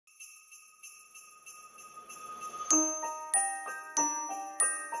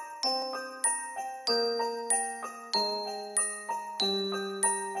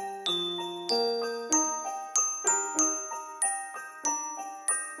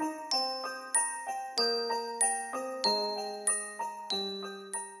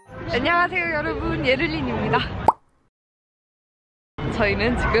안녕하세요 여러분, 예를린입니다.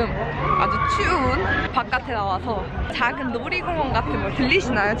 저희는 지금 아주 추운 바깥에 나와서 작은 놀이공원 같은 거,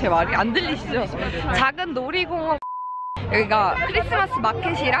 들리시나요? 제 말이 안 들리시죠? 작은 놀이공원, 여기가 크리스마스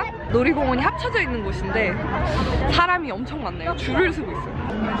마켓이랑 놀이공원이 합쳐져 있는 곳인데 사람이 엄청 많네요. 줄을 서고 있어요.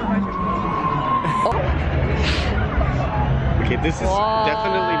 Okay, this is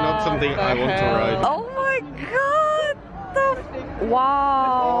definitely not something I want to ride. Oh my god!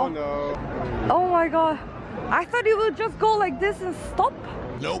 Wow! Oh no! Oh my god! I thought it would just go like this and stop.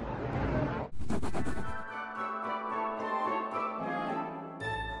 Nope.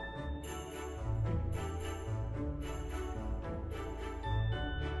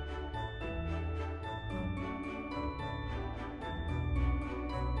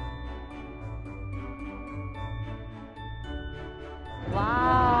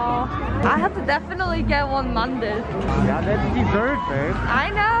 Wow! I have to definitely get one mandel. Yeah, that's dessert, babe. I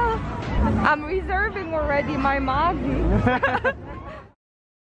know! I'm reserving already my magen.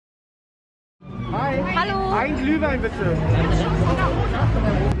 Hi. Hallo! Ein Glühwein bitte.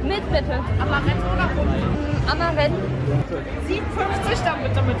 Mit bitte. Amaretto oder rum? Amaretto. 57 dann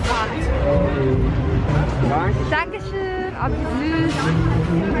bitte mit Fahrt. Dankeschön. Oh, wie süß.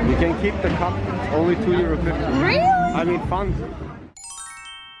 You can keep the cup, only €2.50. Really? I mean, fun.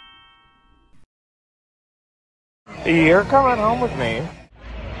 You're coming home with me.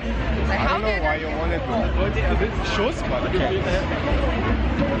 I don't know why you wanted to. Schuss, but okay. You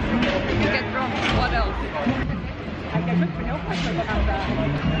get drunk. What else?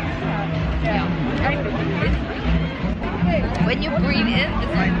 When you breathe in,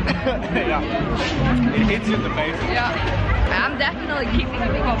 it's like... Yeah. It hits you in the face. Yeah. I'm definitely keeping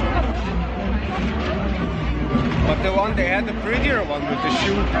it up. But the one, they had the prettier one with the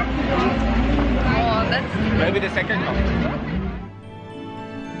shoe. Oh, that's... Maybe the second cup.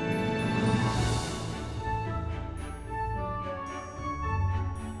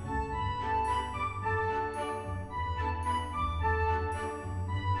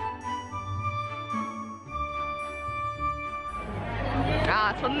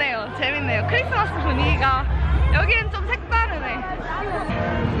 아, 좋네요. 재밌네요. 크리스마스 분위기가 여기는 좀 색다르네.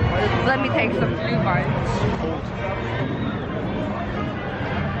 Let me take some glühwein.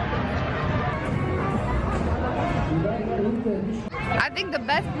 I think the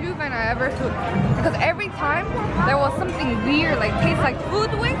best glühwein I ever took, because every time there was something weird, like tastes like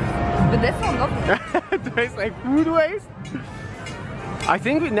food waste, but this one doesn't. Tastes like food waste? I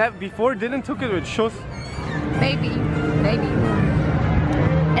think we before didn't took it with Schuss. Maybe.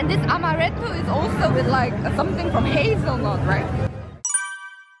 And this amaretto is also with like something from hazelnut, right?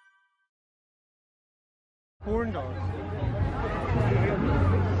 Corn dogs.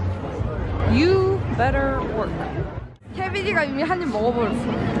 You better work. 케빈이가 이미 한 입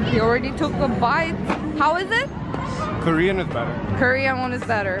먹어버렸어. He already took a bite. How is it? Korean is better. Korean one is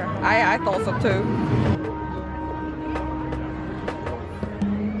better. I thought so too.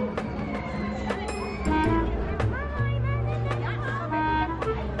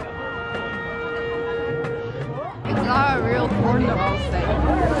 It's not a real corn dog, I'll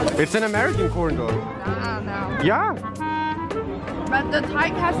say. It's an American corn dog. No. Yeah. But the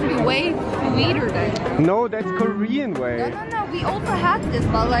type has to be way sweeter then. No, that's Korean way. No. We also had this,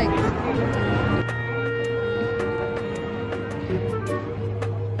 but like...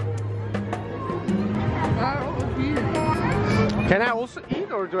 Can I also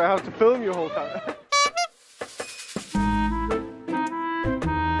eat, or do I have to film you whole time?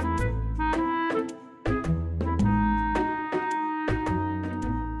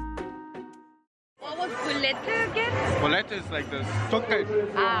 What was bulette again? Bolette is like this. Stockholm.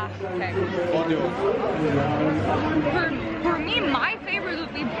 Ah, okay. Audio. For me, my favorite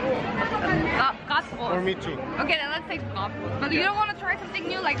would be Gasbos. For me too. Okay, then let's take Gasbos. But you don't want to try something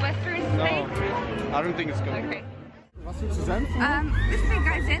new like Western No, steak? I don't think it's good. Okay. Was willst du Senf? Ist mir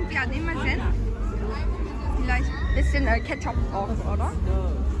geil, Senf. Ja, nehmen wir Senf. Vielleicht ein bisschen Ketchup auch, oder?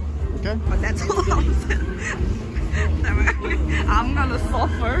 Okay. But that's all I'm gonna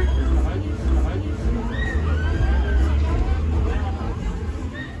suffer.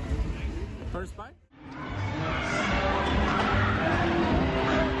 First bite?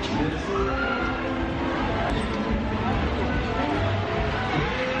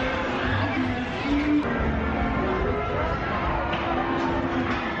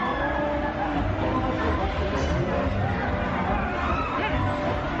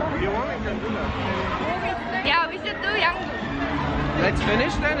 Yeah, we should do Yangdu. Let's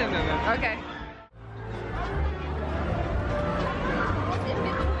finish then and then. Okay. It's in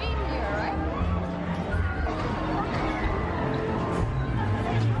between here, right?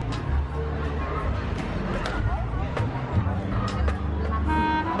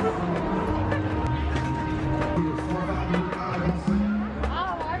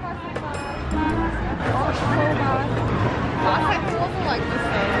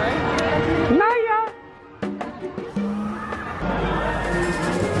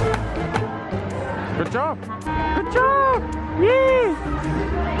 job! Good job! Yay!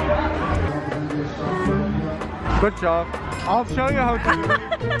 Good job. I'll show you how to do it.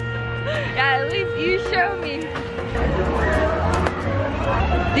 Yeah, at least you show me.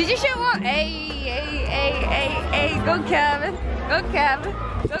 Did you show what? Hey, go Kevin. Go Kevin.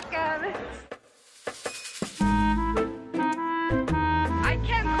 Go Kevin. I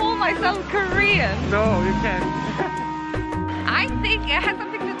can't call myself Korean. No, you can't. I think it has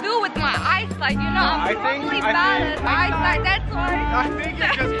something to do with my eyesight. You know, I'm probably bad at eyesight. That's why. I think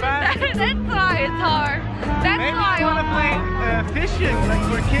you're just bad. That's why it's hard. That's Maybe why you want to play fishing, like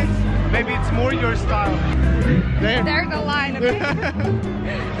for kids. Maybe it's more your style. There. There's a line. Okay?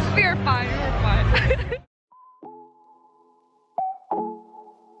 We're fine. We're fine.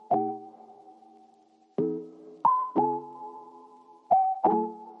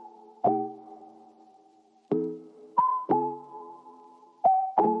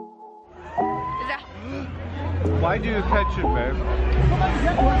 Why do you catch it, babe?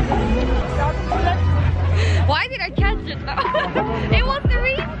 Why did I catch it though? It was the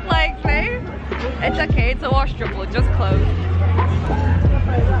reflex, babe. It's okay, it's a wash dribble, just close.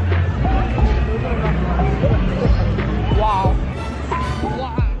 Wow.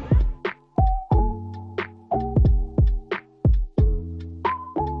 Wow.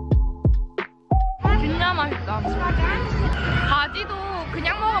 진짜 맛있다. 가지도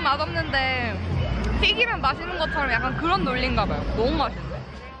그냥 먹으면 맛없는데 튀기면 맛있는 것처럼 약간 그런 논리인가 봐요. 너무 맛있네.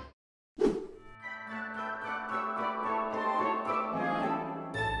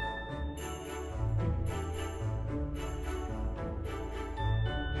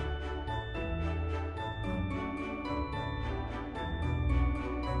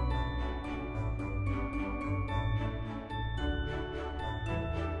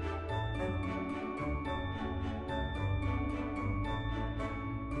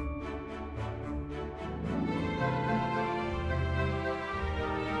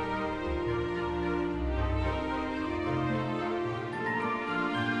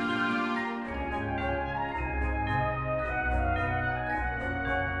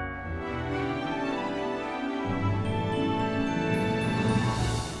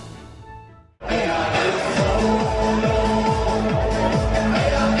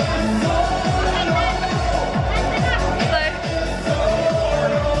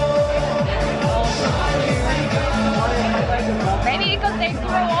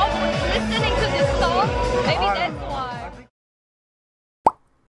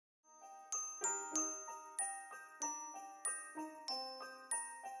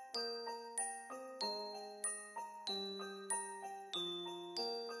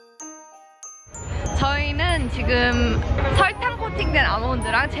 저희는 지금 설탕 코팅된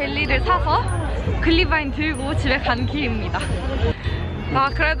아몬드랑 젤리를 사서 글리바인 들고 집에 간 길입니다. 아,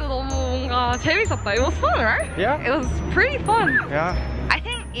 그래도 너무 뭔가 재밌었다. It was fun, right? Yeah. It was pretty fun. Yeah. I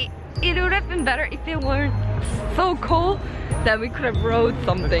think it would have been better if it weren't so cold that we could have rode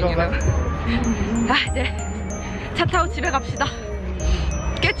something, you know. 아, 이제 차 타고 집에 갑시다.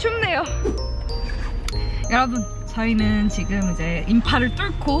 꽤 춥네요. 여러분, 저희는 지금 이제 인파를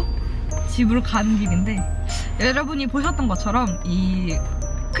뚫고 집으로 가는 길인데, 여러분이 보셨던 것처럼 이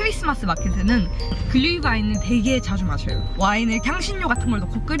크리스마스 마켓에는 글룟바인을 되게 자주 마셔요. 와인을 향신료 같은 걸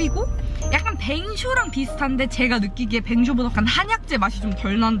넣고 끓이고 약간 뱅쇼랑 비슷한데 제가 느끼기에 뱅쇼보다 약간 한약재 맛이 좀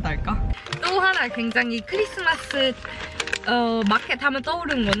덜 난달까? 또 하나 굉장히 크리스마스 마켓 하면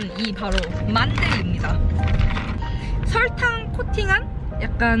떠오르는 거는 이 바로 만들입니다. 설탕 코팅한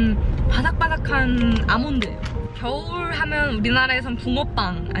약간 바삭바삭한 아몬드예요. 겨울 하면 우리나라에선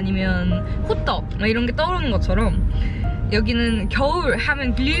붕어빵 아니면 호떡 이런 게 떠오르는 것처럼 여기는 겨울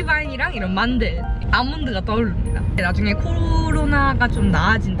하면 글리바인이랑 이런 만들, 아몬드가 떠오릅니다. 나중에 코로나가 좀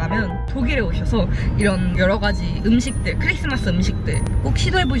나아진다면 독일에 오셔서 이런 여러 가지 음식들, 크리스마스 음식들 꼭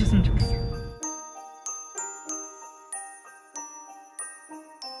시도해보셨으면 좋겠어요.